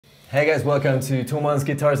Hey guys, welcome to Thomann's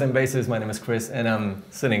Guitars and Basses. My name is Kris and I'm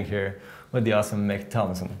sitting here with the awesome Mick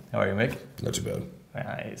Thomson. How are you, Mick? Not too bad.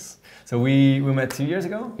 Nice. So we met 2 years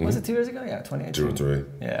ago? Mm-hmm. Was it 2 years ago? Yeah, 2018. 2 or 3.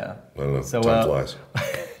 Yeah. I don't know, so, time flies.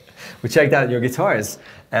 We checked out your guitars,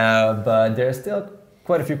 but there's still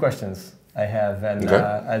quite a few questions I have, and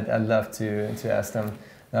okay. I'd love to ask them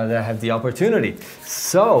now that I have the opportunity.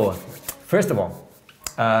 So, first of all,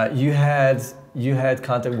 you had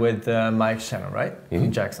contact with Mike Shannon, right? Mm-hmm.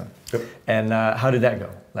 From Jackson. Yep. And how did that go?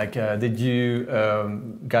 Like, did you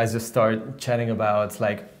guys just start chatting about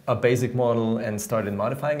like a basic model and started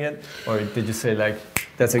modifying it, or did you say like,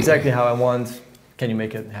 that's exactly how I want? Can you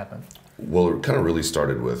make it happen? Well, it kind of really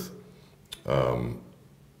started with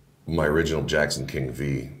my original Jackson King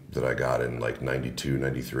V that I got in like 92,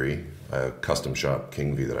 93. A custom shop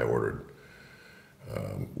King V that I ordered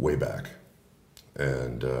way back.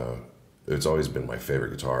 And it's always been my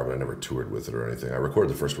favorite guitar, but I never toured with it or anything. I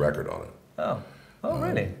recorded the first record on it. Oh,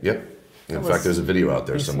 really? Yep. In fact, there's a video out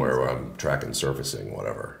there somewhere where I'm tracking surfacing,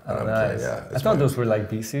 whatever. Oh, and nice. Playing, yeah, I thought those were like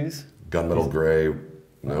BCs. Gunmetal gray,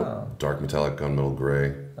 nope, dark metallic gunmetal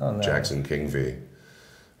gray, nice. Jackson King V.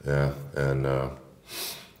 Yeah, and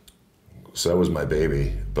so that was my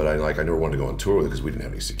baby. But I never wanted to go on tour with it because we didn't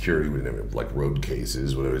have any security. We didn't have like road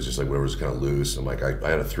cases. Whatever. It was just like whatever was kind of loose. I'm like, I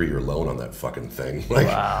had a 3-year loan on that fucking thing. Like,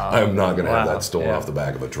 wow. I'm not gonna have that stolen off the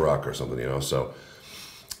back of a truck or something, you know. So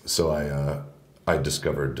I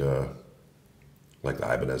discovered like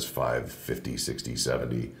the Ibanez 550, 60,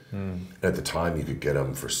 70. And at the time, you could get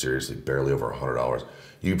them for seriously barely over $100.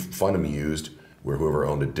 You'd find them used where whoever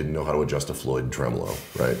owned it didn't know how to adjust a Floyd tremolo,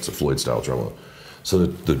 right? It's a Floyd style tremolo. So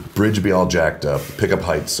the bridge would be all jacked up, the pickup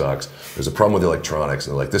height sucks, there's a problem with the electronics,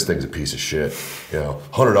 and they're like, this thing's a piece of shit, you know,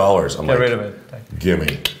 $100. I'm Get like, rid of it.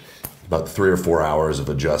 gimme. About 3 or 4 hours of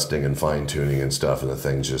adjusting and fine tuning and stuff, and the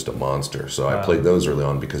thing's just a monster. So I played those early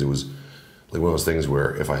on because it was like one of those things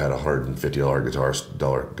where if I had a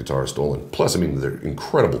 $150 guitar stolen, plus I mean they're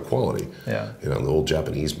incredible quality. Yeah. You know, the old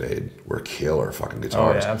Japanese made were killer fucking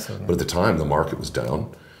guitars. Oh, yeah, absolutely. But at the time the market was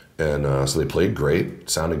down, and so they played great,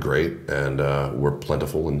 sounded great, and were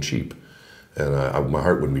plentiful and cheap. And my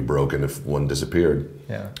heart wouldn't be broken if one disappeared.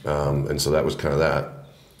 Yeah. And so that was kind of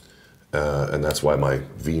that. And that's why my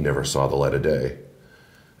V never saw the light of day.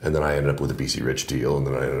 And then I ended up with a BC Rich deal, and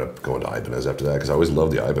then I ended up going to Ibanez after that, because I always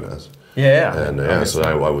loved the Ibanez. Yeah. And so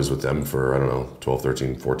I was with them for, I don't know, 12,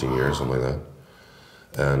 13, 14 years, something like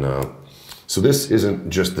that. And so this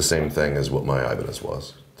isn't just the same thing as what my Ibanez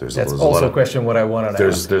was. That's also a question what I wanted to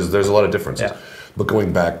ask. There's a lot of differences. Yeah. But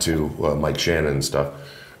going back to Mike Shannon and stuff,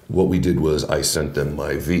 what we did was I sent them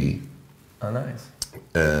my V. Oh, nice.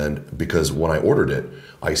 And because when I ordered it,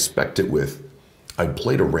 I spec'd it with, I'd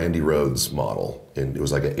played a Randy Rhoads model, and it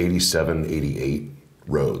was like an 87, 88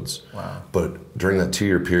 Rhoads. Wow. But during that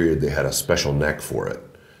 2-year period, they had a special neck for it.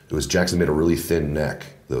 It was Jackson made a really thin neck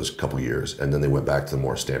those couple years, and then they went back to the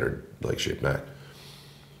more standard like shaped neck.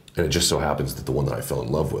 And it just so happens that the one that I fell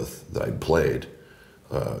in love with, that I'd played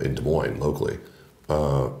in Des Moines locally,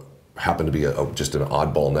 happened to be just an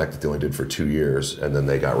oddball neck that they only did for 2 years, and then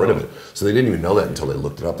they got rid of it. So they didn't even know that until they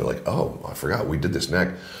looked it up. They're like, oh, I forgot we did this neck,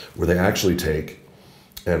 where they actually take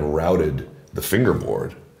and routed the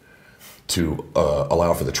fingerboard to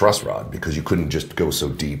allow for the truss rod, because you couldn't just go so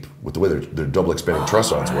deep with the way their double expanding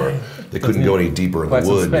truss rods were. They couldn't go any deeper in the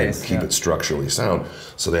wood and keep it structurally sound.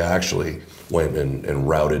 So they actually went and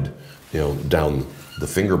routed, you know, down the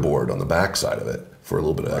fingerboard on the back side of it for a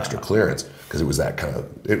little bit of extra clearance, because it was that kind of,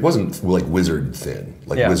 it wasn't like Wizard thin,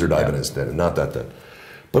 like Wizard Ibanez thin, and not that thin,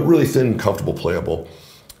 but really thin, comfortable, playable.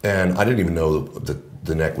 And I didn't even know that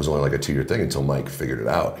the neck was only like a 2-year thing until Mike figured it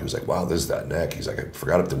out. He was like, wow, this is that neck. He's like, I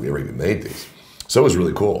forgot that we ever even made these. So it was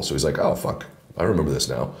really cool. So he's like, oh, fuck, I remember this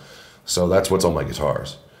now. So that's what's on my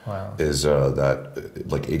guitars. Wow. Is that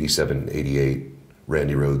like 87, 88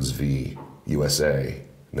 Randy Rhoads V USA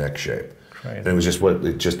neck shape. Crazy. And it was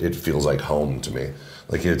just it feels like home to me.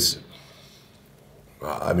 Like it's,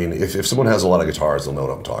 I mean, if someone has a lot of guitars, they'll know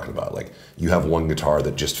what I'm talking about. Like, you have one guitar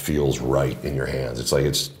that just feels right in your hands. It's like,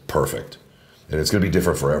 it's perfect. And it's gonna be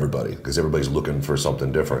different for everybody, because everybody's looking for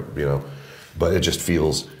something different, you know? But it just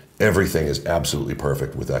feels, everything is absolutely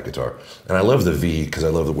perfect with that guitar. And I love the V, because I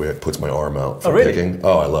love the way it puts my arm out for picking.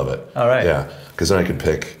 Oh, I love it. All right. Yeah, because then I can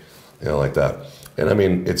pick, you know, like that. And I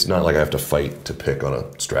mean, it's not like I have to fight to pick on a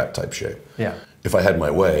Strat type shape. Yeah. If I had my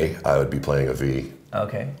way, I would be playing a V.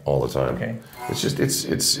 Okay. All the time. Okay. It's just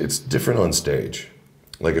it's different on stage.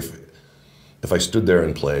 Like if I stood there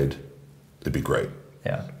and played, it'd be great.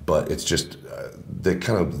 Yeah. But it's just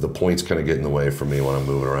the points kind of get in the way for me when I'm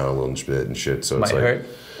moving around a little bit and shit. So it's Might like, hurt.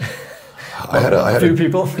 I had a few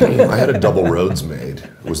people. I had a double Rhodes made.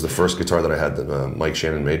 It was the first guitar that I had that Mike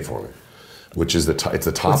Shannon made for me, which is it's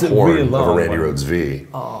the top horn really of a Randy one? Rhodes V,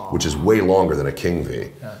 which is way longer than a King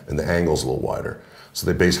V, and the angle's a little wider. So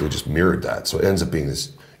they basically just mirrored that. So it ends up being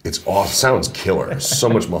this. It's awesome. Sounds killer. So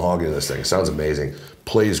much mahogany in this thing. It sounds amazing.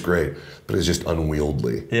 Plays great, but it's just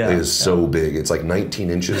unwieldy. Yeah, it is so big. It's like 19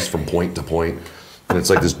 inches from point to point, and it's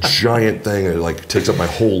like this giant thing. And it like takes up my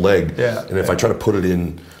whole leg. Yeah, and if I try to put it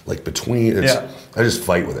in like between, I just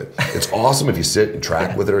fight with it. It's awesome if you sit and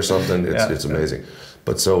track with it or something. It's amazing.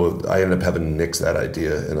 But so I ended up having to nix that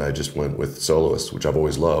idea, and I just went with soloists, which I've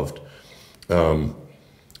always loved. For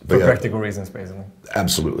practical reasons, basically.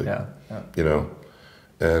 Absolutely. Yeah. You know,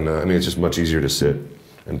 and I mean, it's just much easier to sit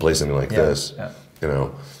and play something like this. Yeah. You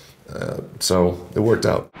know, so it worked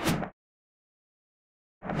out.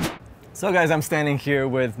 So guys, I'm standing here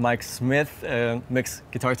with Mike Smith, Mick's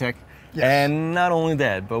guitar tech. Yes. And not only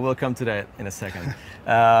that, but we'll come to that in a second.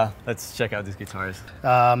 Let's check out these guitars.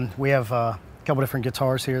 We have a couple different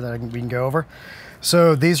guitars here that we can go over.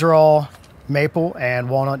 So these are all maple and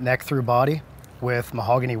walnut neck through body with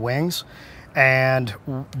mahogany wings. And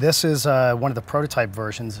this is one of the prototype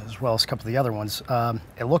versions, as well as a couple of the other ones.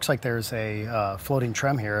 It looks like there's a floating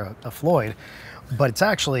trem here, a Floyd, but it's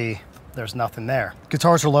actually, there's nothing there.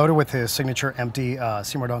 Guitars are loaded with his signature empty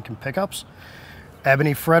Seymour Duncan pickups.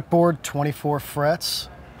 Ebony fretboard, 24 frets,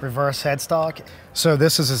 reverse headstock. So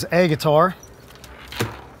this is his A guitar.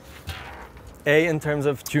 A in terms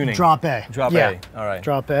of tuning? Drop A. Drop A, all right.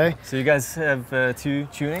 Drop A. So you guys have two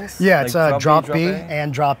tunings? Yeah, it's like drop B, B A?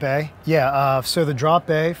 and drop A. Yeah, so the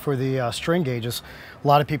drop A for the string gauges, a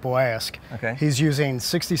lot of people ask. Okay. He's using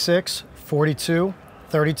 66, 42,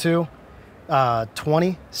 32,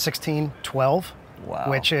 20, 16, 12, Wow.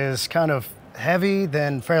 which is kind of heavy,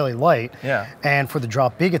 then fairly light. Yeah. And for the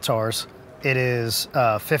drop B guitars, it is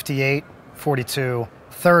 58, 42,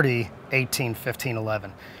 30, 18, 15,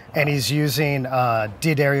 11. And he's using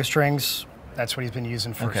D'Addario strings. That's what he's been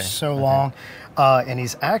using for so long. And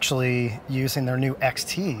he's actually using their new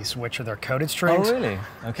XTs, which are their coated strings. Oh, really?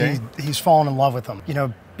 Okay. He's fallen in love with them. You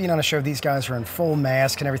know, being on a show, these guys are in full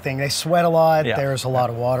mask and everything. They sweat a lot. Yeah. There's a lot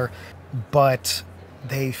of water. But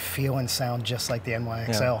they feel and sound just like the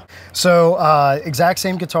NYXL. So exact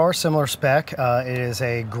same guitar, similar spec. It is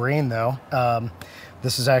a green though.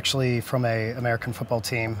 This is actually from an American football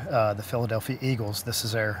team, the Philadelphia Eagles. This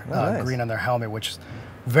is their nice. green on their helmet, which is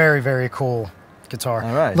very, very cool guitar.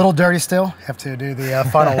 All right. Little dirty still. Have to do the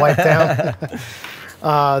final wipe down.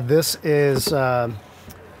 This is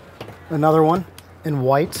another one in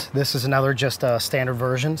white. This is another just standard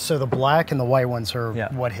version. So the black and the white ones are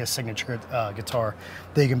what his signature guitar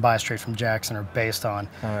that you can buy straight from Jackson are based on.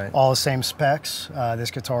 All right. All the same specs. This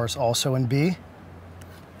guitar is also in B.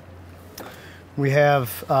 We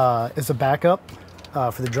have, as a backup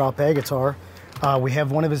for the drop A guitar, we have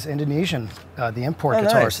one of his Indonesian, the import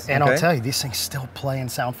guitars. Nice. And Okay. I'll tell you, these things still play and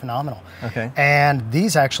sound phenomenal. Okay. And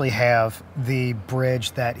these actually have the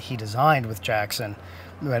bridge that he designed with Jackson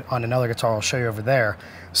on another guitar I'll show you over there.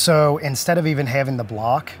 So instead of even having the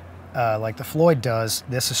block like the Floyd does,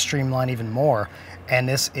 this is streamlined even more. And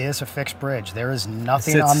this is a fixed bridge. There is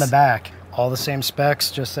nothing on the back. All the same specs,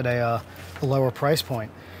 just at a lower price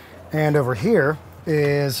point. And over here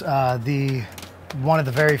is one of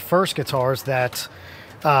the very first guitars that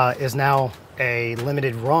is now a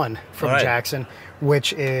limited run from Jackson,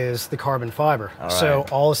 which is the carbon fiber. So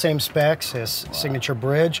all the same specs, his signature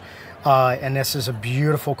bridge, and this is a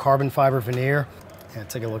beautiful carbon fiber veneer. Yeah,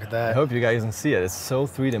 take a look at that. I hope you guys can see it. It's so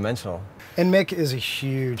three-dimensional. And Mick is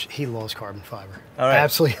he loves carbon fiber. All right.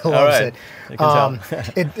 Absolutely loves it. You can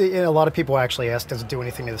tell. A lot of people actually ask, does it do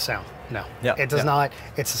anything to the sound? No, it does not.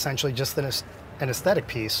 It's essentially just an aesthetic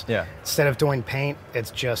piece. Yeah. Instead of doing paint,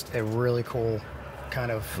 it's just a really cool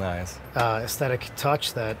kind of aesthetic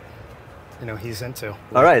touch that he's into.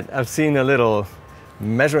 All right, I've seen a little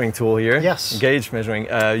measuring tool here. Yes. Gauge measuring.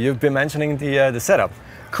 You've been mentioning the setup.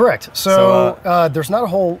 Correct. So there's not a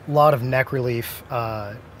whole lot of neck relief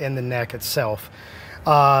in the neck itself.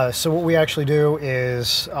 So what we actually do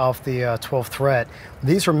is off the 12th fret,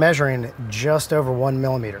 these are measuring just over 1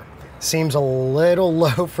 millimeter. Seems a little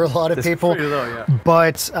low for a lot of people, pretty low, yeah.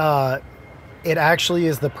 But it actually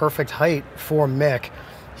is the perfect height for Mick.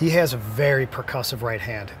 He has a very percussive right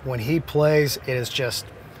hand. When he plays, it is just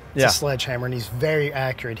a sledgehammer, and he's very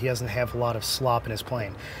accurate. He doesn't have a lot of slop in his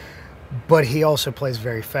playing. but he also plays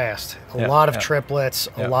very fast. A lot of triplets,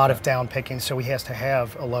 a lot of down picking, so he has to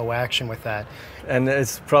have a low action with that. And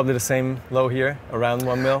it's probably the same low here, around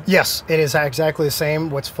 1 mil? Yes, it is exactly the same.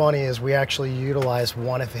 What's funny is we actually utilize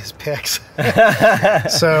one of his picks.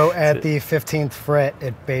 So at the 15th fret,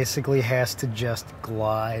 it basically has to just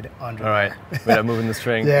glide under. All right, without moving the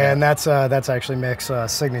string. Yeah, and that's actually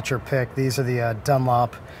Mick's signature pick. These are the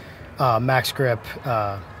Dunlop Max Grip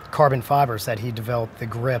carbon fibers that he developed the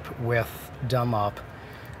grip with Dunlop.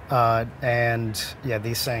 And yeah,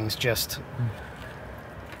 these things just,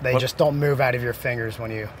 they just don't move out of your fingers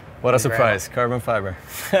when you... What a surprise, carbon fiber.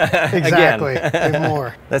 Exactly, even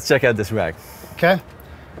more. Let's check out this rack. Okay.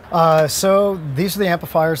 So these are the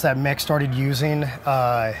amplifiers that Mick started using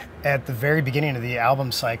at the very beginning of the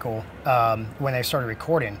album cycle when they started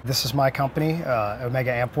recording. This is my company,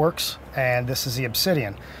 Omega Amp Works, and this is the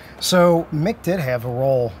Obsidian. So Mick did have a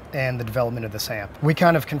role in the development of this amp. We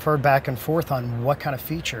kind of conferred back and forth on what kind of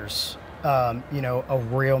features you know, a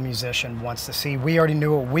real musician wants to see. We already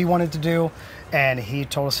knew what we wanted to do, and he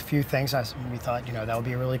told us a few things. We thought, you know, that would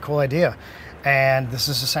be a really cool idea. And this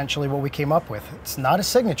is essentially what we came up with. It's not a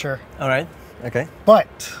signature. All right, okay. But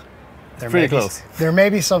pretty close. There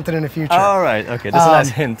may be something in the future. All right, okay, that's a nice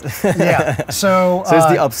hint. Yeah, so... So it's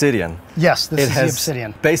the Obsidian. Yes, this is the has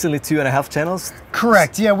Obsidian. Basically 2.5 channels?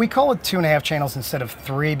 Correct, yeah, we call it 2.5 channels instead of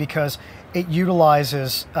 3 because it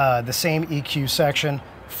utilizes the same EQ section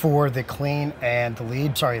for the clean and the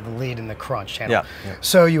lead, the lead and the crunch channel. Yeah.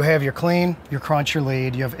 So you have your clean, your crunch, your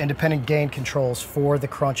lead. You have independent gain controls for the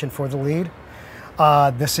crunch and for the lead.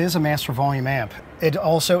 This is a master volume amp. It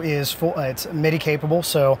also is full, it's MIDI capable,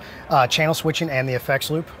 so channel switching and the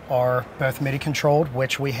effects loop are both MIDI controlled,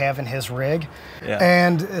 which we have in his rig. Yeah.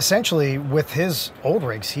 And essentially with his old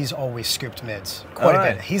rigs, he's always scooped mids quite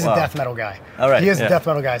a bit. He's a death metal guy. All right. He is a death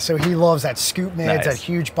metal guy, so he loves that scoop mids, Nice. that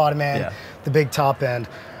huge bottom end, the big top end.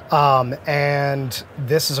 And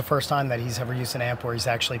this is the first time that he's ever used an amp where he's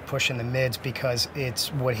actually pushing the mids because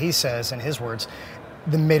it's what he says in his words,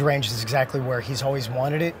 the mid-range is exactly where he's always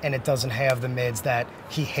wanted it, and it doesn't have the mids that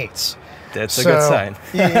he hates. That's a good sign.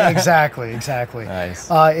 Yeah, exactly. Nice.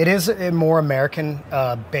 It is a more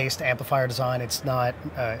American-based amplifier design. It's not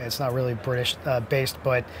really British-based,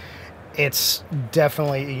 but it's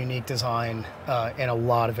definitely a unique design in a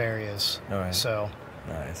lot of areas. All right. So.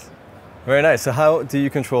 Nice. Very nice. So how do you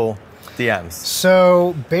control the amps?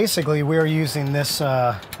 So basically, we're using this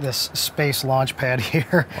this space launch pad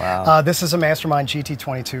here. Wow. This is a Mastermind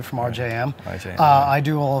GT22 from RJM. I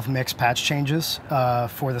do all of Mick's patch changes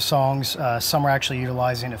for the songs. Some are actually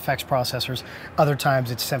utilizing effects processors. Other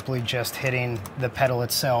times, it's simply just hitting the pedal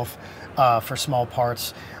itself for small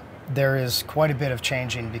parts. There is quite a bit of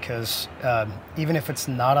changing because even if it's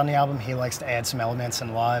not on the album, he likes to add some elements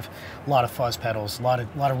in live. A lot of fuzz pedals, a lot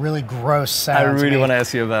of really gross sounds. I really want to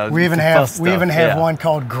ask you about. We even have one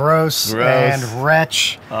called Gross and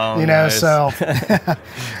Wretch. Oh, you know, nice. so.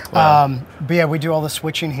 Wow. But yeah, we do all the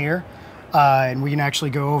switching here, and we can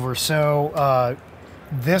actually go over. So.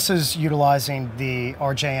 This is utilizing the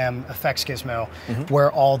RJM effects gizmo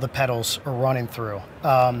where all the pedals are running through.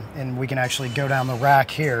 And we can actually go down the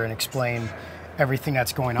rack here and explain everything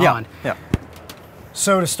that's going on. Yeah.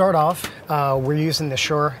 So to start off, we're using the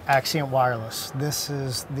Shure Axient Wireless. This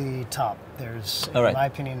is the top. There's, in my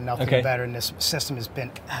opinion, nothing better, and this system has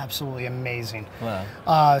been absolutely amazing.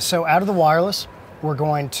 Wow. So out of the wireless, we're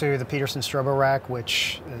going to the Peterson Strobo rack,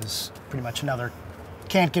 which is pretty much another,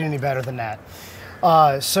 can't get any better than that.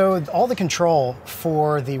 So all the control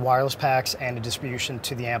for the wireless packs and the distribution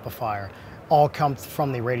to the amplifier all come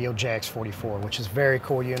from the Radial JX44, which is a very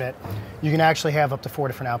cool unit. You can actually have up to 4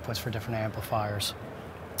 different outputs for different amplifiers.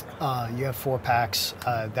 You have 4 packs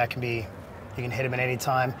that can be, you can hit them at any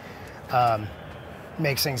time.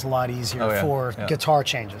 Makes things a lot easier for guitar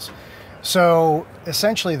changes. So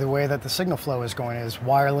essentially the way that the signal flow is going is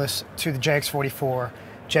wireless to the JX44,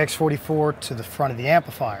 JX44 to the front of the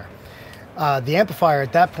amplifier. The amplifier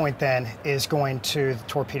at that point then is going to the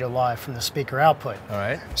Torpedo Live from the speaker output. All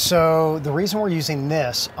right. So the reason we're using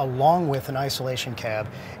this along with an isolation cab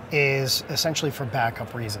is essentially for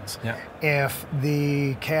backup reasons. Yeah. If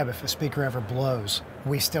the cab, if the speaker ever blows,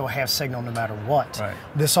 we still have signal no matter what. Right.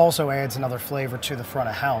 This also adds another flavor to the front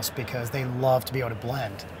of house because they love to be able to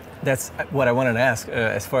blend. That's what I wanted to ask.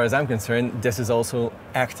 As far as I'm concerned, this is also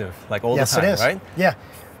active, like all the time, Yes, it is. right? Yeah.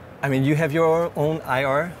 I mean, you have your own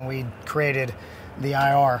IR? We created the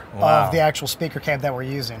IR of the actual speaker cab that we're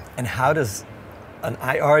using. And how does an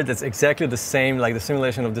IR that's exactly the same, like the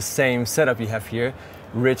simulation of the same setup you have here,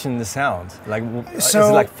 rich in the sound? Like, is it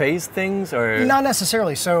like phase things or? Not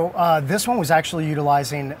necessarily. So this one was actually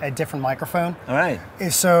utilizing a different microphone. All right.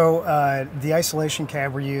 So the isolation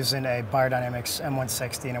cab, we're using a Beyerdynamics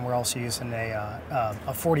M160, and we're also using a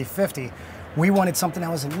 4050. We wanted something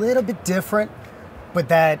that was a little bit different, but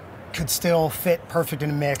that could still fit perfect in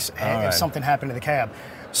a mix if something happened to the cab.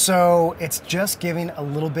 So it's just giving a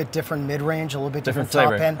little bit different mid-range, a little bit different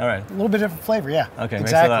flavor. top end. All right. A little bit different flavor, yeah. Okay, exactly.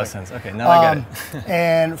 Makes a lot of sense. Okay, now I get it.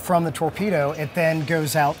 And from the torpedo, it then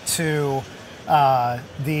goes out to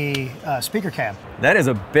the speaker cab. That is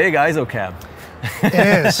a big ISO cab. It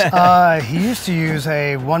is. He used to use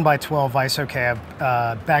a 1x12 ISO cab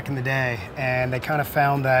back in the day, and they kind of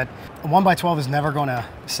found that a 1x12 is never going to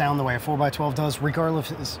sound the way a 4x12 does, regardless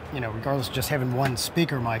of just having one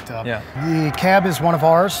speaker mic'd up. Yeah. The cab is one of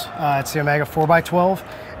ours. It's the Omega 4x12,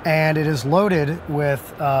 and it is loaded with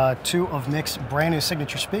 2 of Mick's brand new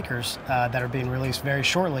signature speakers that are being released very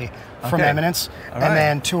shortly from Eminence, and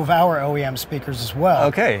then 2 of our OEM speakers as well.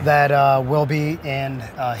 Okay. That will be in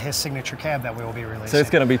his signature cab that we will be releasing. So it's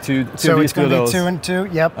going to be two so of these, it's going to be 2 and 2.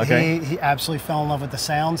 Yep. Okay. He absolutely fell in love with the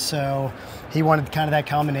sound, so he wanted kind of that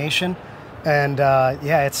combination. And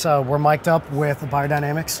yeah, it's we're mic'd up with the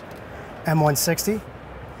Beyerdynamics M160,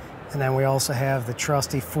 and then we also have the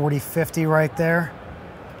trusty 4050 right there.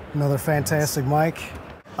 Another fantastic mic.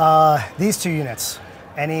 These 2 units,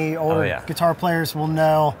 any older guitar players will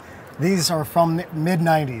know, these are from the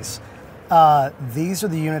mid-90s. These are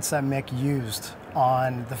the units that Mick used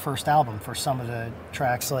on the first album for some of the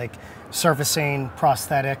tracks, like Surfacing,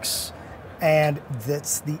 Prosthetics, and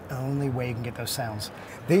that's the only way you can get those sounds.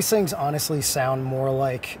 These things honestly sound more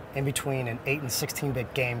like in between an 8 and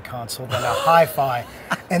 16-bit game console than a hi-fi,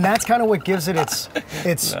 and that's kind of what gives it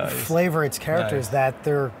its flavor, its character, is that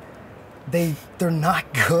they're not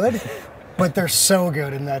good, but they're so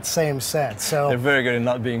good in that same sense. So they're very good in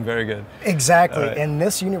not being very good. Exactly, and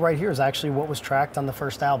this unit right here is actually what was tracked on the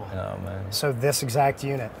first album. Oh man! So this exact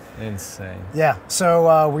unit. Insane. Yeah.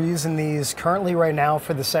 So we're using these currently right now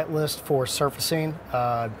for the set list for Surfacing.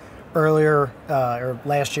 Earlier or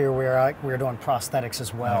last year, we were doing prosthetics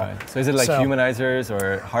as well. All right. So is it like humanizers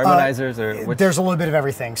or harmonizers or which? There's a little bit of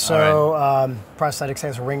everything. So prosthetics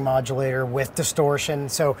has a ring modulator with distortion,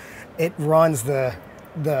 so it runs the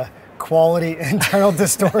quality internal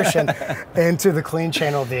distortion into the clean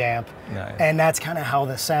channel of the amp. Nice. And that's kind of how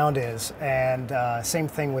the sound is. And same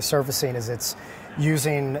thing with Surfacing, is it's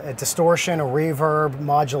using a distortion, a reverb,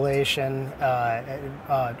 modulation,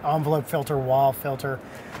 envelope filter, wall filter,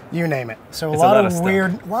 you name it. So a lot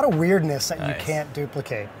of weirdness that you can't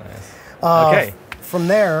duplicate. Nice. From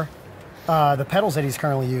there, the pedals that he's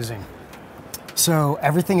currently using. So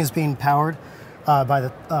everything is being powered by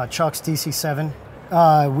the Chuck's DC7.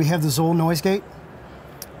 We have the Zool noise gate.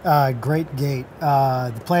 Great gate.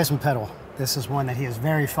 The plasma pedal. This is one that he is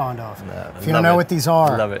very fond of. If you don't know what these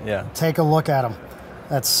are, love it, yeah. Take a look at them.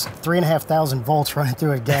 That's 3,500 volts running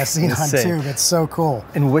through a gas xenon tube. It's so cool.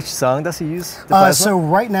 In which song does he use the plasma? So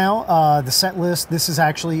right now, the set list, this is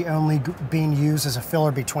actually only being used as a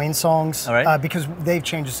filler between songs. All right. Because they've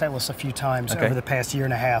changed the set list a few times over the past year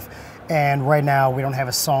and a half. And right now, we don't have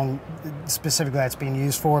a song specifically that's being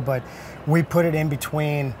used for, but we put it in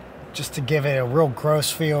between just to give it a real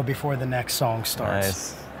gross feel before the next song starts.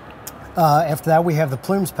 Nice. After that, we have the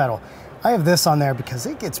plumes pedal. I have this on there because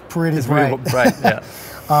it gets pretty bright. Really bright,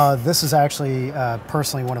 yeah. This is actually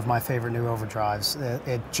personally one of my favorite new overdrives.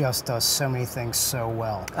 It just does so many things so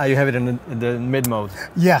well. You have it in the mid mode.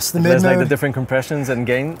 Yes, the mid mode. There's like the different compressions and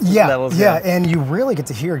gain levels. Yeah, and you really get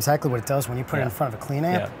to hear exactly what it does when you put it in front of a clean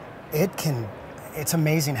amp. It's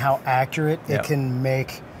amazing how accurate it can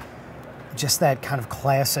make just that kind of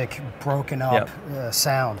classic broken up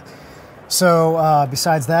sound. So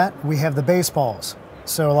besides that, we have the bass balls.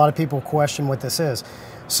 So a lot of people question what this is.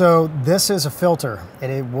 So this is a filter,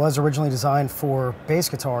 and it was originally designed for bass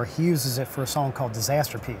guitar. He uses it for a song called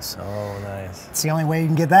Disaster Piece. Oh, nice. It's the only way you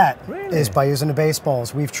can get that is by using the bass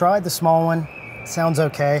balls. We've tried the small one. It sounds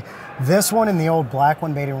okay. This one and the old black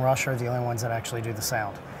one made in Russia are the only ones that actually do the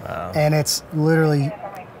sound. Wow. And it's literally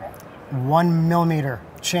 1 millimeter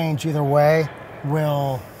change either way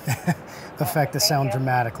will affect the sound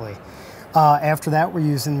dramatically. After that, we're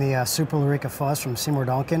using the Super Lyrica Fuzz from Seymour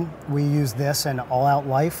Duncan. We use this in All Out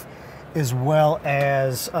Life, as well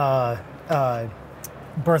as Birth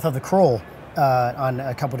of the Cruel on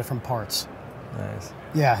a couple different parts. Nice.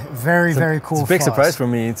 Yeah, very cool. It's a big fuzz. surprise for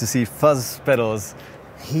me to see fuzz pedals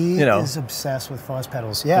you know. is obsessed with fuzz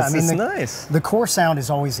pedals. Yeah, This I mean, is nice. The core sound is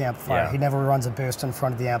always the amplifier. Yeah. He never runs a boost in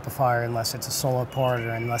front of the amplifier unless it's a solo part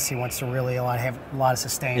or unless he wants to really have a lot of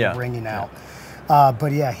sustain ringing out.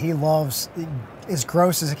 But yeah, he loves, as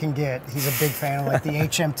gross as it can get, he's a big fan of like the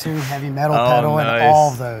HM2 heavy metal pedal and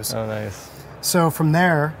all of those. Oh, nice. So from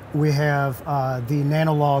there, we have the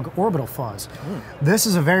Nanolog Orbital Fuzz. This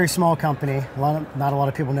is a very small company. Not a lot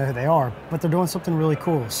of people know who they are, but they're doing something really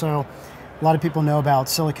cool. So a lot of people know about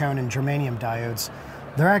silicone and germanium diodes.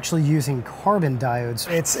 They're actually using carbon diodes.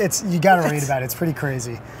 It's you got to read about it. It's pretty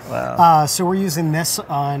crazy. Wow. So we're using this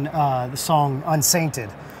on the song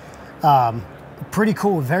Unsainted. Pretty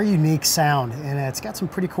cool, very unique sound, and it's got some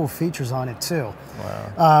pretty cool features on it too.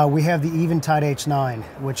 Wow. We have the Eventide H9,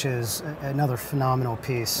 which is another phenomenal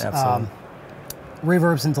piece. Absolutely.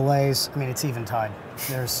 Reverbs and delays. I mean, it's Eventide.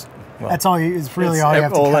 There's Well, that's all. It's really all you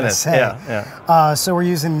have to kind of say. Yeah. So we're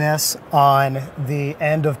using this on the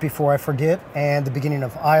end of Before I Forget and the beginning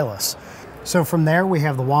of Eyeless. So from there we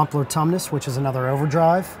have the Wampler Tumnus, which is another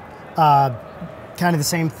overdrive. Kind of the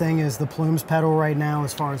same thing as the Plumes pedal right now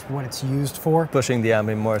as far as what it's used for. Pushing the amp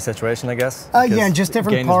in more saturation, I guess. Yeah, and just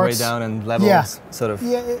different gain parts. Is way down and levels, sort of.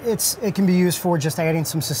 Yeah, it can be used for just adding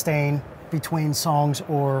some sustain between songs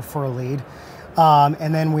or for a lead.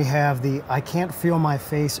 And then we have the I Can't Feel My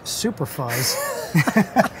Face Super Fuzz.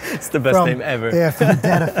 It's the best name ever. Yeah, from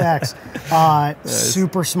Dead Effects.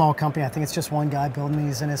 Super small company. I think it's just one guy building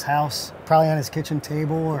these in his house, probably on his kitchen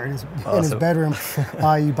table or in his bedroom.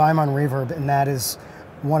 You buy them on Reverb, and that is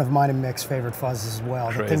one of mine and Mick's favorite fuzzes as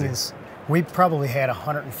well. Crazy. The thing is, we probably had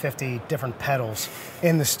 150 different pedals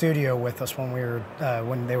in the studio with us when we were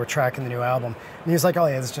when they were tracking the new album. And he was like, "Oh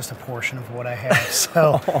yeah, it's just a portion of what I have."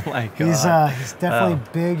 So oh my god, he's definitely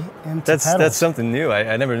big into pedals. That's something new.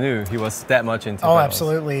 I never knew he was that much into. Oh, pedals.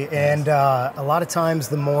 absolutely. And a lot of times,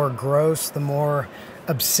 the more gross, the more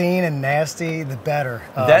obscene and nasty, the better.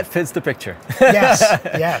 That fits the picture. Yes,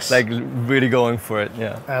 yes. Like really going for it.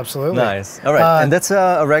 Yeah. Absolutely. Nice. All right, and that's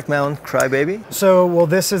a rack mount Crybaby. So, well,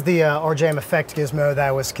 this is the RJM Effect gizmo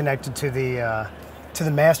that was connected to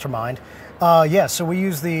the Mastermind. Yeah, so we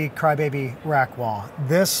use the Crybaby rack wall.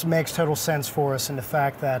 This makes total sense for us in the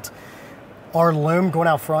fact that our loom going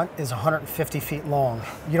out front is 150 feet long.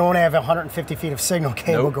 You don't want to have 150 feet of signal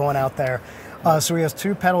cable going out there. So he has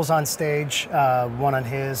two pedals on stage, one on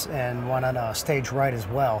his and one on stage right as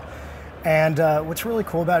well. And what's really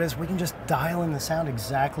cool about it is we can just dial in the sound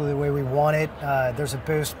exactly the way we want it. There's a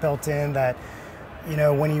boost built in that, you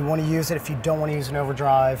know, when you want to use it, if you don't want to use an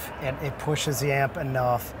overdrive, it pushes the amp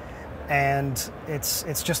enough. And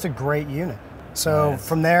it's just a great unit. So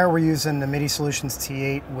from there, we're using the MIDI Solutions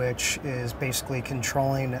T8, which is basically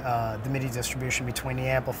controlling the MIDI distribution between the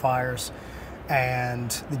amplifiers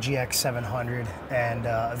and the GX700. And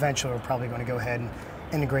eventually, we're probably going to go ahead and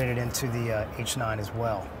integrate it into the H9 as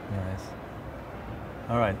well. Nice.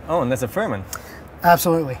 All right. Oh, and that's a Furman.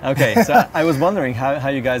 Absolutely. Okay, so I was wondering how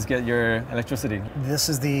you guys get your electricity. This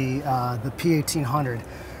is the P1800.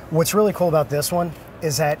 What's really cool about this one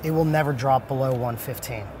is that it will never drop below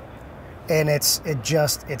 115. And it's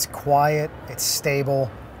quiet, it's stable,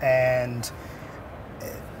 and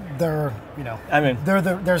there's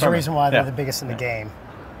a reason why they're the biggest in the game.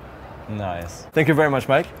 Nice. Thank you very much,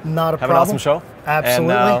 Mike. Not a problem. Have an awesome show.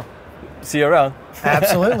 Absolutely. And see you around.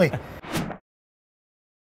 Absolutely.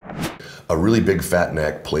 A really big fat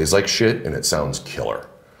neck plays like shit and it sounds killer.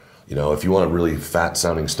 You know, if you want really fat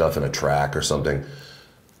sounding stuff in a track or something,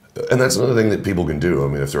 and that's another thing that people can do, I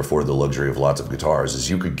mean, if they're afforded the luxury of lots of guitars, is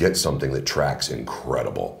you could get something that tracks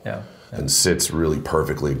incredible and sits really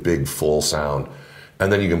perfectly, big, full sound,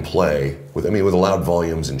 and then you can play with, with loud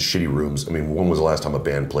volumes and shitty rooms. I mean, when was the last time a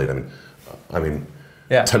band played?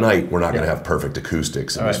 Tonight we're not going to have perfect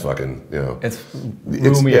acoustics and this fucking, It's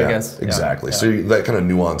roomy, I guess. Exactly. So that kind of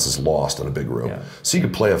nuance is lost in a big room. So you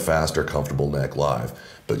can play a faster, comfortable neck live,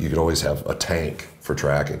 but you can always have a tank for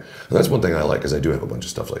tracking. And that's one thing I like, because I do have a bunch of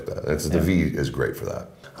stuff like that. The V is great for that.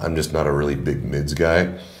 I'm just not a really big mids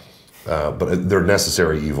guy, but they're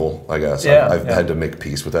necessary evil, I guess. I've had to make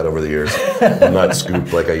peace with that over the years. I'm not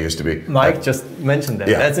scooped like I used to be. Mike just mentioned that.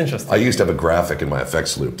 That's interesting. I used to have a graphic in my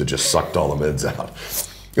effects loop that just sucked all the mids out.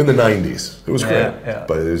 In the 90s. It was great.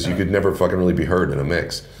 But you could never fucking really be heard in a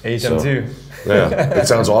mix. HM2. It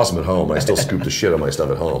sounds awesome at home. I still scoop the shit out of my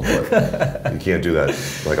stuff at home, but you can't do that.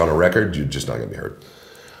 Like on a record, you're just not gonna be heard.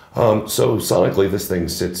 So sonically, this thing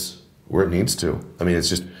sits where it needs to. I mean, it's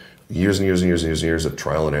just years and years and years and years and years of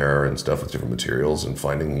trial and error and stuff with different materials and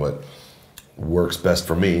finding what works best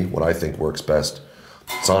for me, what I think works best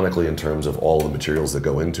sonically in terms of all the materials that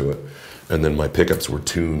go into it. And then my pickups were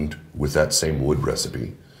tuned with that same wood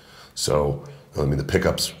recipe. So I mean, the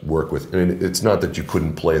pickups work with. I mean, it's not that you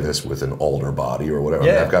couldn't play this with an alder body or whatever.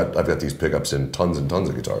 Yeah. I mean, I've got these pickups in tons and tons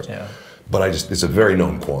of guitars. Yeah. But it's a very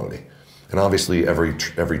known quantity. And obviously, every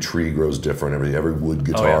tree grows different. Every wood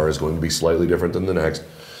guitar is going to be slightly different than the next.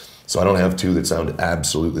 So I don't have two that sound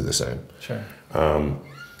absolutely the same. Sure.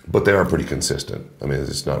 But they are pretty consistent. I mean,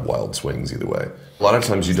 it's not wild swings either way. A lot of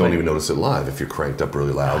times you don't even notice it live if you're cranked up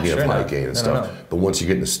really loud and you have high gain and stuff. No. But once you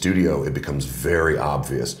get in the studio, it becomes very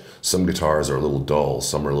obvious. Some guitars are a little dull,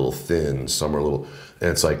 some are a little thin, some are a little, and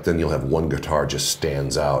it's like then you'll have one guitar just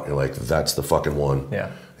stands out. You're like, that's the fucking one.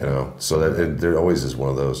 Yeah. You know, so that there always is one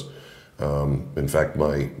of those. In fact,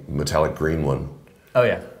 my metallic green one. Oh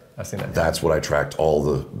yeah, I've seen that. That's what I tracked all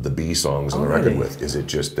the B songs on the record with. Is it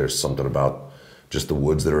just there's something about just the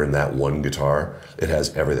woods that are in that one guitar. It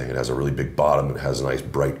has everything. It has a really big bottom. It has a nice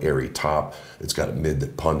bright airy top. It's got a mid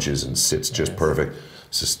that punches and sits just perfect.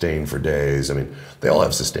 Sustain for days. I mean, they all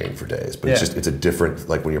have sustain for days, but it's a different,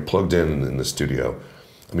 like when you're plugged in the studio,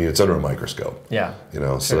 I mean, it's under a microscope. Yeah. You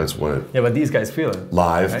know, so that's when it... Yeah, but these guys feel it.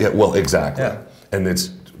 Live, right? yeah, well, exactly. Yeah. And it's,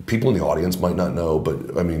 people in the audience might not know,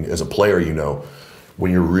 but I mean, as a player, you know,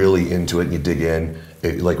 when you're really into it and you dig in,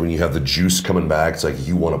 like when you have the juice coming back, it's like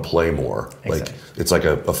you want to play more. Exactly. Like it's like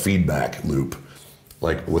a feedback loop,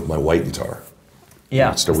 like with my white guitar.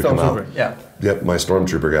 Yeah, Stormtrooper. Yeah. Yep, my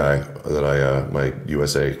Stormtrooper guy that my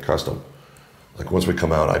USA custom. Like once we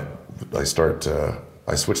come out, I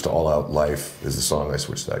switch to All Out Life is the song I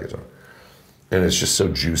switched to that guitar, and it's just so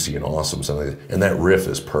juicy and awesome. And that riff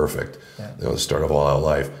is perfect. Yeah. You know, the start of All Out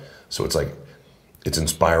Life. So it's like it's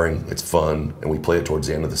inspiring, it's fun, and we play it towards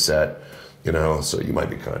the end of the set. You know, so you might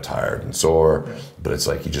be kind of tired and sore, but it's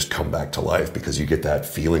like you just come back to life because you get that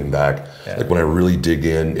feeling back. Yeah. Like when I really dig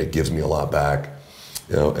in, it gives me a lot back.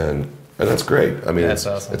 You know, and that's great. I mean, it's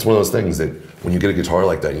awesome. It's one of those things that when you get a guitar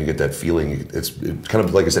like that and you get that feeling, it kind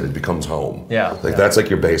of, like I said, it becomes home. Yeah. Like that's like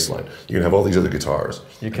your bass line. You can have all these other guitars.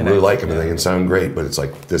 You really like them and they can sound great, but it's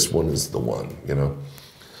like this one is the one, you know?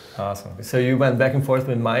 Awesome. So you went back and forth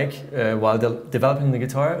with Mike while developing the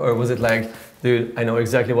guitar, or was it like, dude, I know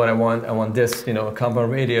exactly what I want. I want this, you know,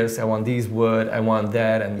 compound radius. I want these wood. I want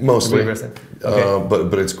that, and mostly. Okay.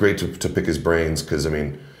 But it's great to pick his brains because I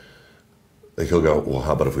mean, like he'll go, well,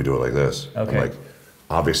 how about if we do it like this? Okay. I'm like,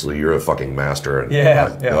 obviously you're a fucking master, and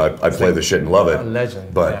I play the shit and love it. A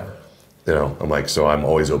legend. But you know, I'm like, so I'm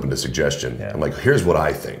always open to suggestion. Yeah. I'm like, here's what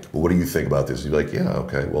I think. Well, what do you think about this? You're like, yeah,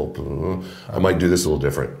 okay. Well, I might do this a little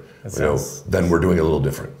different. You know, then we're doing it a little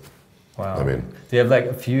different. Wow. I mean, do you have like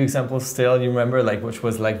a few examples still you remember, like which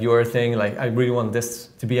was like your thing, like I really want this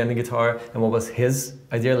to be on the guitar, and what was his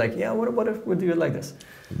idea? Like, yeah, what if we do it like this?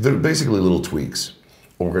 They're basically little tweaks,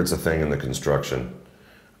 or it's a thing in the construction.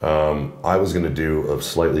 I was going to do a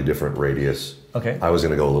slightly different radius. Okay. I was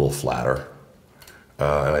going to go a little flatter,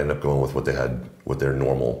 and I ended up going with what they had, what their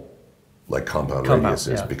normal like compound radius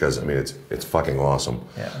is, because I mean it's fucking awesome.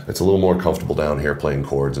 Yeah. It's a little more comfortable down here playing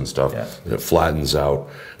chords and stuff. Yeah. And it flattens out,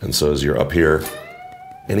 and so as you're up here,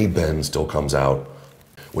 any bend still comes out.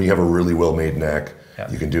 When you have a really well-made neck,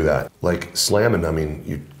 you can do that. Like slamming, I mean,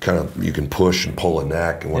 you can push and pull a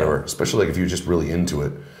neck and whatever. Especially like if you're just really into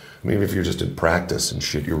it. I mean, if you're just in practice and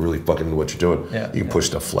shit, you're really fucking into what you're doing. Yeah. You can push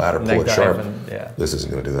stuff flat or pull it sharp. This isn't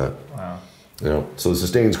going to do that. Wow. You know, so the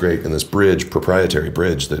sustain's great, and this bridge, proprietary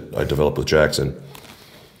bridge that I developed with Jackson,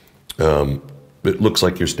 it looks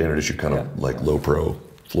like your standard issue kind of like low pro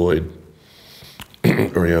Floyd,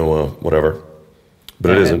 or you know, whatever,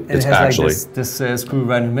 but it isn't. And it's actually like this screw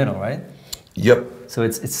right in the middle, right? Yep. So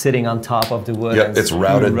it's sitting on top of the wood. Yep, it's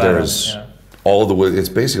routed. There's all the wood. It's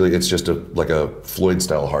basically just like a Floyd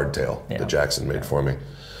style hardtail that Jackson made for me.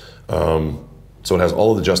 So it has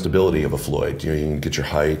all the adjustability of a Floyd. You know, you can get your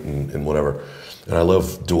height and whatever. And I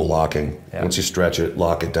love dual locking. Yeah. Once you stretch it,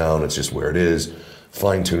 lock it down, it's just where it is.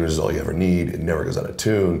 Fine tuners is all you ever need. It never goes out of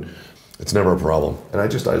tune. It's never a problem. And I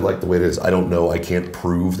like the way it is. I don't know, I can't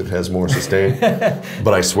prove that it has more sustain,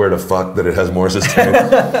 but I swear to fuck that it has more sustain.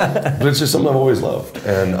 But it's just something I've always loved.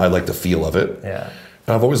 And I like the feel of it. Yeah.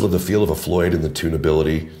 And I've always loved the feel of a Floyd and the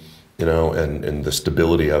tunability, you know, and the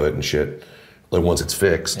stability of it and shit. Like once it's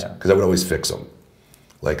fixed, because I would always fix them.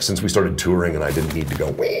 Like since we started touring and I didn't need to go,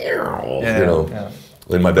 you know,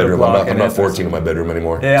 in my bedroom. I'm not 14 in my bedroom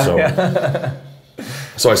anymore. Yeah.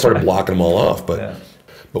 So I started blocking them all off. But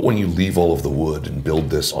when you leave all of the wood and build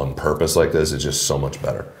this on purpose like this, it's just so much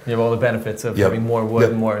better. You have all the benefits of having more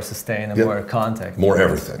wood, more sustain, and more contact. More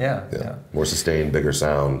everything. Yeah. More sustain, bigger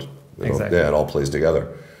sound. You know, exactly. Yeah, it all plays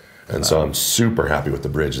together. And so I'm super happy with the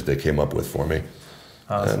bridge that they came up with for me.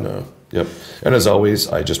 Awesome. And, and as always,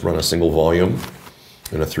 I just run a single volume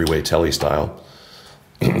in a 3-way telly style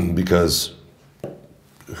because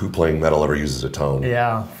who playing metal ever uses a tone.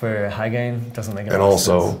 Yeah, for high gain, doesn't make a lot And of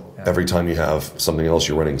also, sense. Yeah. every time you have something else,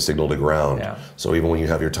 you're running signal to ground. Yeah. So even when you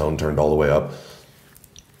have your tone turned all the way up,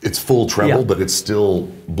 it's full treble, but it's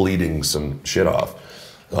still bleeding some shit off.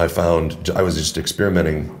 I found, I was just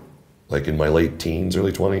experimenting, like in my late teens,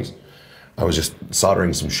 early 20s. I was just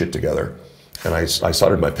soldering some shit together. And I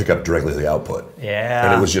soldered my pickup directly to the output. Yeah.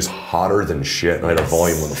 And it was just hotter than shit. And I had a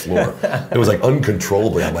volume on the floor. It was like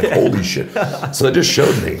uncontrollably. I'm like, holy shit. So that just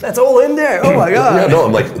showed me. That's all in there. Oh my God. Yeah, no,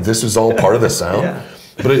 I'm like, this is all part of the sound. Yeah.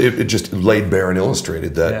 But it just laid bare and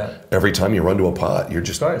illustrated that every time you run to a pot, you're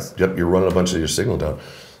just, you're running a bunch of your signal down.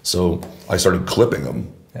 So I started clipping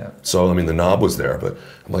them. Yeah. So, I mean, the knob was there, but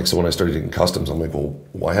I'm like, so when I started doing customs, I'm like, well,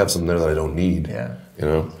 why have something there that I don't need? Yeah. You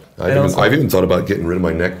know? I've even thought about getting rid of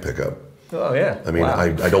my neck pickup. Oh, yeah. I mean,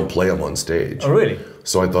 I don't play them on stage. Oh, really?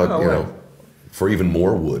 So I thought, you know, for even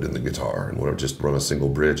more wood in the guitar and whatever, just run a single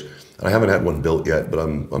bridge. And I haven't had one built yet, but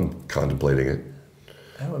I'm contemplating it.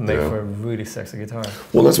 That would make for a really sexy guitar.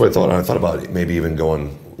 Well, that's what I thought. I thought about maybe even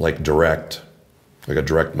going like direct, like a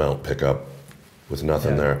direct mount pickup with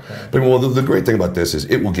nothing there. Yeah. But well, the great thing about this is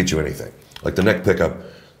it will get you anything. Like the neck pickup,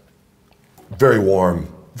 very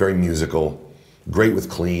warm, very musical, great with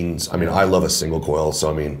cleans. I mean, I love a single coil, so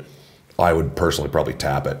I mean, I would personally probably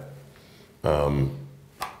tap it.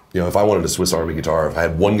 You know, if I wanted a Swiss Army guitar, if I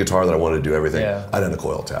had one guitar that I wanted to do everything, I'd have a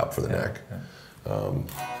coil tap for the neck. Yeah.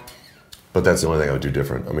 But that's the only thing I would do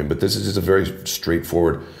different. I mean, but this is just a very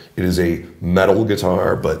straightforward, it is a metal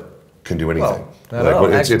guitar, but can do anything. Well,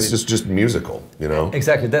 like, it's just musical, you know?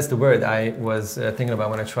 Exactly, that's the word I was thinking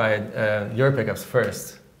about when I tried your pickups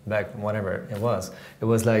first, back whenever it was. It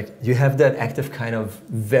was like, you have that active kind of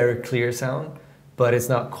very clear sound, but it's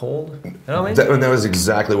not cold. You know what I mean? And that was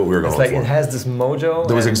exactly what we were going for. It's like it has this mojo.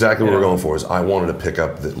 That was exactly what we were going for. Is I wanted a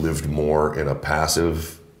pickup that lived more in a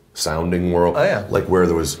passive sounding world. Oh, yeah. Like where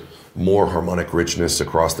there was more harmonic richness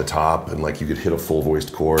across the top, and like you could hit a full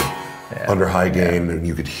voiced chord under high gain, and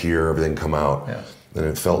you could hear everything come out. Yeah. And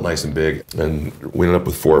it felt nice and big. And we ended up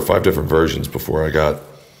with 4 or 5 different versions before I got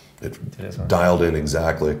it dialed in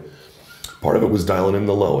exactly. Part of it was dialing in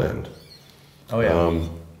the low end. Oh yeah.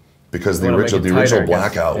 Because the original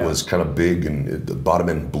Blackout was kind of big and the bottom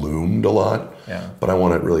end bloomed a lot. Yeah. But I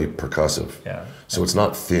want it really percussive. Yeah. So it's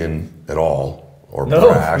not thin at all or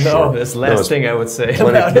brash. No, that's the last thing I would say.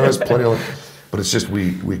 There's plenty of, but it's just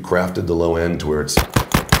we crafted the low end to where it's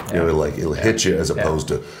you know, like it'll hit you as opposed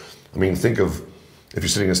to, I mean, think of if you're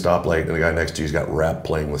sitting at a stoplight and the guy next to you's got rap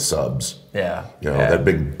playing with subs. Yeah. You know, that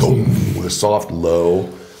big boom with a soft low,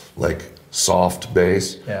 like soft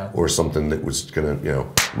bass, or something that was gonna, you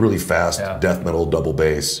know, really fast death metal double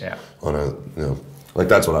bass on a, you know, like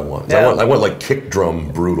that's what I want. Yeah. I want like kick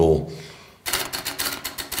drum brutal.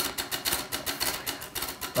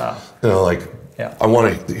 Wow. You know, like I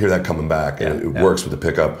want to hear that coming back, and it works with the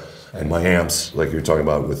pickup and my amps, like you're talking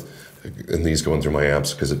about with, and these going through my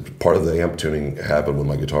amps because part of the amp tuning happened with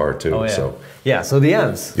my guitar too. Oh, yeah. So the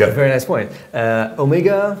amps. Yeah. Very nice point.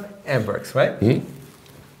 Omega Ampworks, right? Mm-hmm.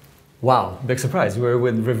 Wow, big surprise. You were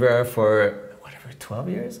with Rivera for, whatever, 12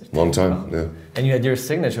 years? Long time, yeah. And you had your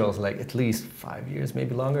signatures like at least 5 years,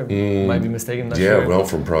 maybe longer? Might be mistaken, not sure. Yeah, well,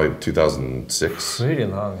 from probably 2006. Really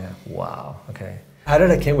long, yeah. Wow, okay. How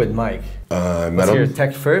did I came with Mike? I met him. Was he your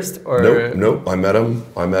tech first? Or? Nope, I met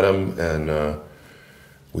him and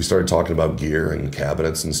we started talking about gear and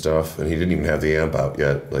cabinets and stuff, and he didn't even have the amp out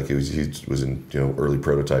yet. Like he was in, you know, early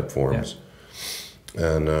prototype forms.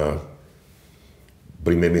 Yeah. And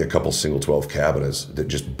but he made me a couple single 12 cabinets that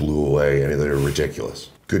just blew away, and they were ridiculous.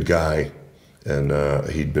 Good guy, and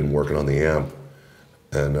he'd been working on the amp,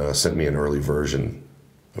 and sent me an early version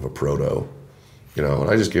of a proto, you know, and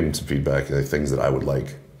I just gave him some feedback, things that I would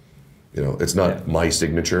like. You know, it's not my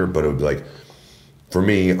signature, but it would be like, for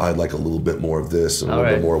me, I'd like a little bit more of this and a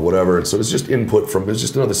little bit more of whatever, and so it's just input from, it's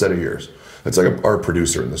just another set of ears. It's like our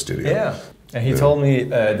producer in the studio. Yeah, and he told me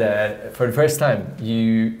that for the first time,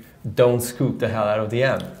 you don't scoop the hell out of the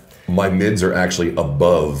amp. My mids are actually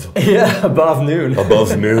above. Yeah, above noon.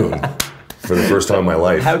 Above noon. For the first time in my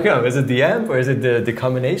life. How come? Is it the amp or is it the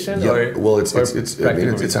combination? Yeah, or, well, it's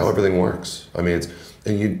how everything works. I mean,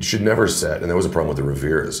 and you should never set, and there was a problem with the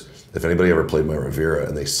Riveras. If anybody ever played my Rivera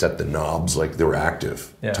and they set the knobs like they were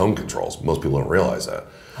active tone controls, most people don't realize that.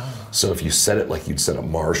 Oh. So if you set it like you'd set a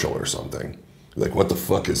Marshall or something, like, what the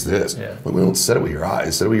fuck is this? Yeah. Well, we don't set it with your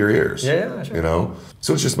eyes, set it with your ears. Yeah, sure. You know?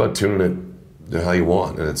 So it's just about tuning it how you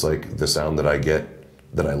want. And it's like the sound that I get,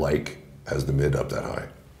 that I like, has the mid up that high.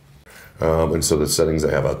 And so the settings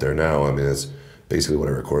I have out there now, I mean, it's basically what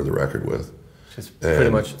I recorded the record with. It's pretty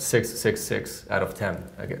much 6, 6, 6 out of 10.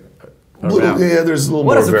 I get. Yeah, there's a little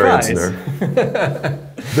What more a variance in surprise.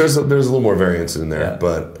 there. There's a little more variance in there, Yeah.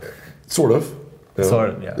 but sort of. You know? Sort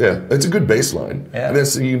of, yeah. Yeah, it's a good bass line. Yeah. And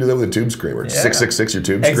that's, you can do that with a tube screamer. Yeah. 666 your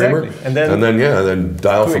tube Exactly. screamer. And then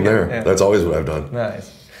dial from tweak it, there. yeah. That's always what I've done.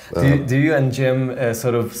 Nice. Do you and Jim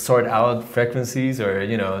sort of sort out frequencies, or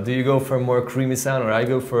do you go for a more creamy sound, or I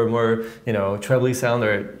go for a more trebly sound,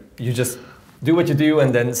 or you just do what you do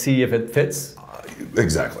and then see if it fits?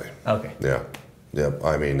 Exactly. Okay. Yeah. Yeah.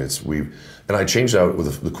 I mean, and I changed out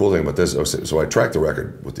with the cool thing about this. So I tracked the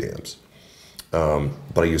record with the amps,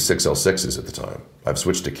 but I used 6L6s at the time. I've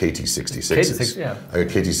switched to KT66s. KT6, yeah. I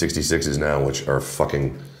got KT66s now, which are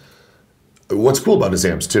fucking. What's cool about his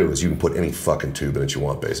amps too is you can put any fucking tube in it you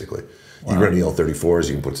want, basically. Wow. You can run EL34s,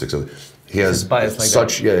 you can put 6L. He has bias like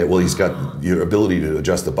such that. Yeah. Well, he's got your ability to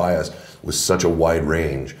adjust the bias with such a wide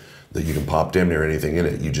range that you can pop damn near anything in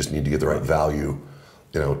it. You just need to get the right value,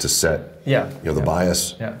 to set. The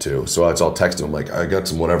bias to. So I'll text him like, I got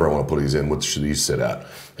some whatever I want to put these in. What should these sit at?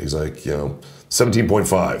 He's like,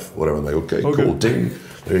 17.5, whatever. I'm like, okay, cool, ding.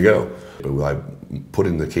 There you go. I put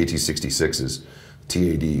in the KT66s,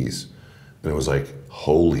 TADs, and it was like,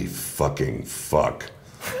 holy fucking fuck.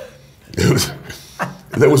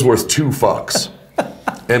 That was worth 2 fucks.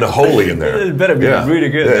 And a holy in there. It better be really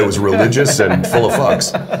good. Yeah, it was religious and full of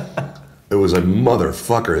fucks. It was a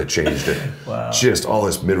motherfucker that changed it. Wow. Just all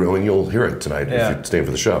this mid-range, and you'll hear it tonight if you're staying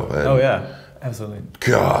for the show. And oh yeah, absolutely.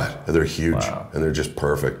 God, they're huge, and they're just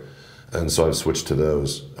perfect. And so I've switched to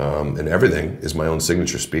those, and everything is my own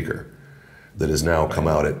signature speaker that has now come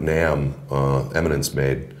out at NAMM, Eminence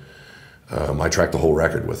made. I tracked the whole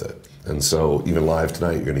record with it. And so even live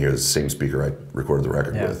tonight, you're going to hear the same speaker I recorded the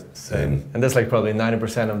record with. And that's like probably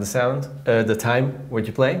 90% of the sound, the time what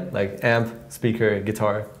you play, like amp, speaker,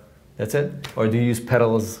 guitar. That's it? Or do you use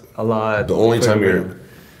pedals a lot? The only time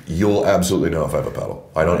you'll absolutely know if I have a pedal.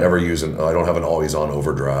 I don't ever use I don't have an always on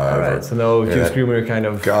overdrive. All right, so no tube screamer kind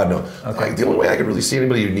of. God, no. Okay. The only way I could really see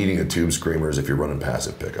anybody needing a tube screamer is if you're running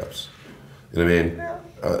passive pickups. You know what I mean? Yeah.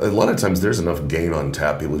 A lot of times there's enough gain on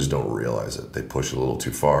tap, people just don't realize it. They push a little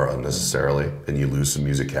too far unnecessarily, and you lose some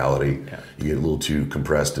musicality. Yeah. You get a little too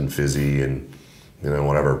compressed and fizzy, and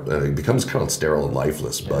whatever. It becomes kind of sterile and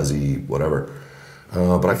lifeless, buzzy, whatever.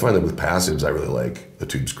 But I find that with passives, I really like the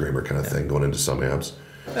tube screamer kind of thing going into some amps.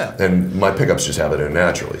 Yeah. And my pickups just have it in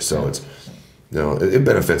naturally, so it's it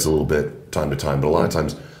benefits a little bit time to time, but a lot of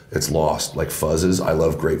times it's lost. Like fuzzes, I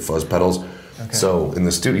love great fuzz pedals. Okay. So in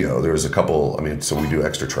the studio, there was a couple, so we do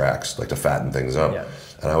extra tracks, like to fatten things up. Yeah.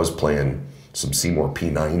 And I was playing some Seymour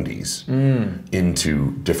P90s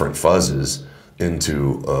into different fuzzes,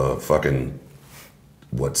 into fucking,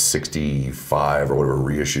 65 or whatever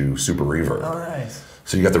reissue Super Reverb. Oh, nice.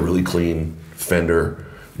 So you got the really clean Fender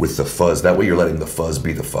with the fuzz. That way you're letting the fuzz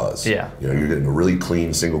be the fuzz. Yeah. You're getting a really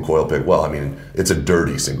clean single coil pick. Well, it's a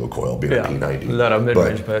dirty single coil being a P90. A lot of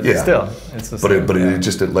mid-range, but still, it's the same.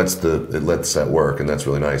 It lets that work, and that's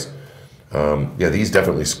really nice. These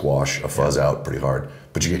definitely squash a fuzz out pretty hard,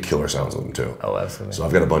 but you get killer sounds with them too. Oh, absolutely. So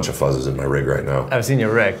I've got a bunch of fuzzes in my rig right now. I've seen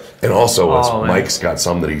your rig. And also, Mike's got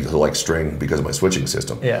some that he'll like string because of my switching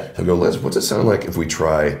system. Yeah. He'll go, Les, what's it sound like if we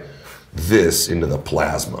try this into the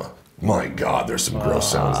plasma? My God, there's some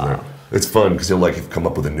gross sounds in there. It's fun because he'll like come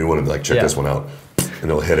up with a new one and be like, check this one out, and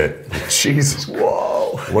he'll hit it. Jesus,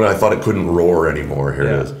 whoa! When I thought it couldn't roar anymore, here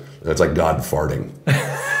it is. It's like God farting.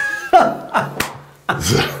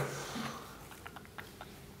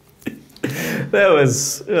 That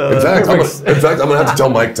was. In fact, I'm gonna have to tell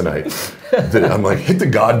Mike tonight that I'm like, hit the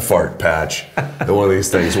God fart patch at one of these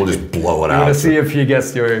things. We'll just blow it out. I'm gonna see if he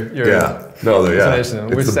gets your It's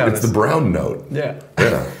the brown note. Yeah.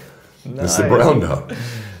 Nice. It's the brown note.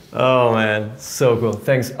 Oh man, so cool.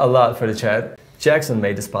 Thanks a lot for the chat. Jackson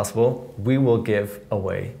made this possible. We will give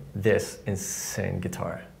away this insane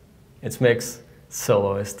guitar. It's Mick's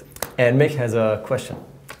soloist. And Mick has a question.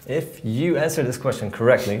 If you answer this question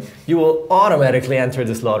correctly, you will automatically enter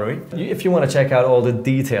this lottery. If you want to check out all the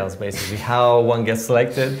details, basically, how one gets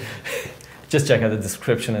selected, just check out the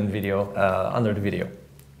description and video under the video.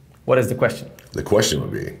 What is the question? The question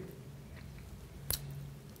would be,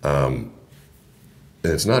 and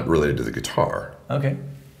it's not related to the guitar. Okay,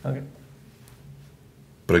 okay.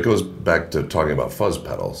 But it goes back to talking about fuzz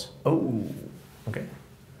pedals. Oh, okay.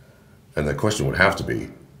 And the question would have to be,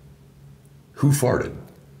 who farted?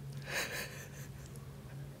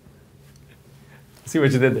 See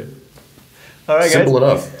what you did there. All right, Simple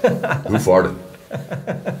guys. Enough. Who farted?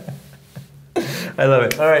 I love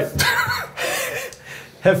it. All right.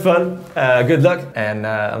 Have fun. Good luck. And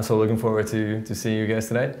I'm so looking forward to seeing you guys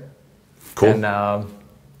tonight. Cool. And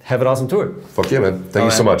have an awesome tour. Fuck yeah, man. Thank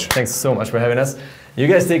you so much. Thanks so much for having us. You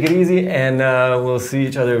guys take it easy, and we'll see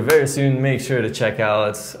each other very soon. Make sure to check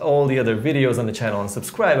out all the other videos on the channel and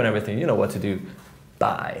subscribe and everything. You know what to do.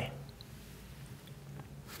 Bye.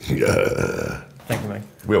 Yeah. Thank you, Mike.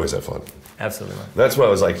 We always have fun. Absolutely, Mike. That's why I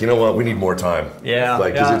was like, you know what? We need more time. Yeah,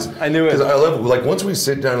 like, I knew it. Because I love, like, once we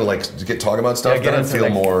sit down and like get talking about stuff, then I feel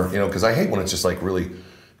like, more, you know, because I hate when it's just like really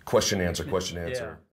question, answer, question, answer. Yeah.